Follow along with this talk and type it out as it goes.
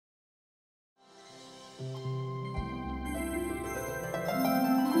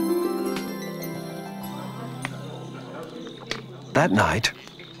That night,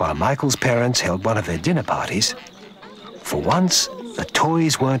 while Michael's parents held one of their dinner parties, for once, the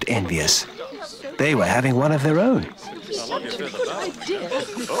toys weren't envious. They were having one of their own. So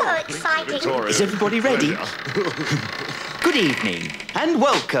exciting. Is everybody ready? Good evening and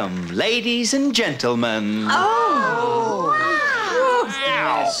welcome, ladies and gentlemen. Oh!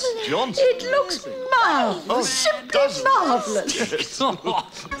 Wow! John? It looks marvellous, simply marvellous.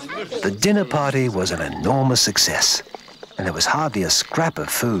 The dinner party was an enormous success, and there was hardly a scrap of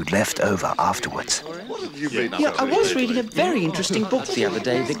food left over afterwards. Yeah, I was reading a very interesting book the other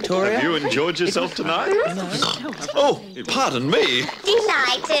day, Victoria. Have you enjoyed yourself tonight? No. Oh, pardon me.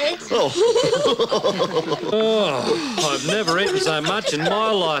 Delighted. Oh, I've never eaten so much in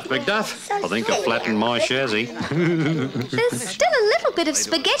my life, Macduff. I think I flattened my chassis. There's still a little bit of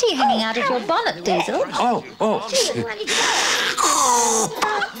spaghetti hanging out of your bonnet, Diesel. Oh.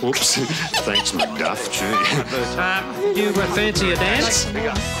 Whoops. Thanks, Macduff. You fancy a dance?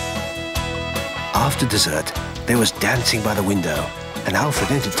 After dessert, there was dancing by the window, and Alfred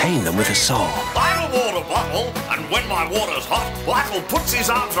entertained them with a song. I'm a water bottle, and when my water's hot, Michael puts his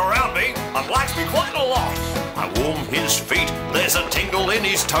arms around me and likes me quite a lot. I warm his feet, there's a tingle in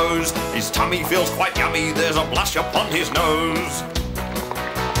his toes. His tummy feels quite yummy, there's a blush upon his nose.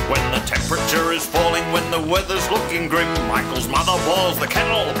 When the temperature is falling, when the weather's looking grim, Michael's mother boils the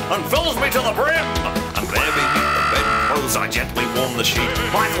kettle and fills me to the brim. And there beneath the bedclothes I gently warm the sheet.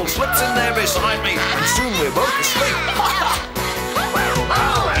 Michael slips in there beside me, and soon we're both asleep.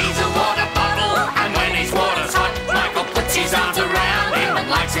 Oh, he's a water bottle, and when his water's hot, Michael puts his arms around him and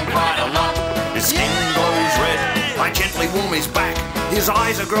likes him quite a lot. His skin glows red, I gently warm his back. His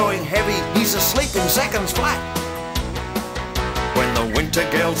eyes are growing heavy, he's asleep in seconds flat. When the winter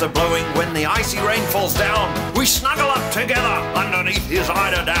gales are blowing, when the icy rain falls down, we snuggle up together underneath his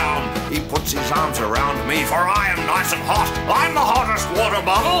eider-down. He puts his arms around me, for I am nice and hot. I'm the hottest water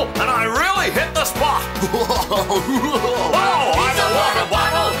bottle, and I really hit the spot. Oh, he's a water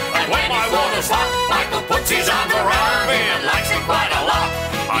bottle, and when my water's hot, Michael puts his arms around me and likes me quite a lot.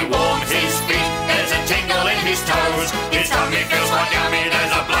 He warms his feet, there's a tingle in his toes. His tummy feels quite yummy,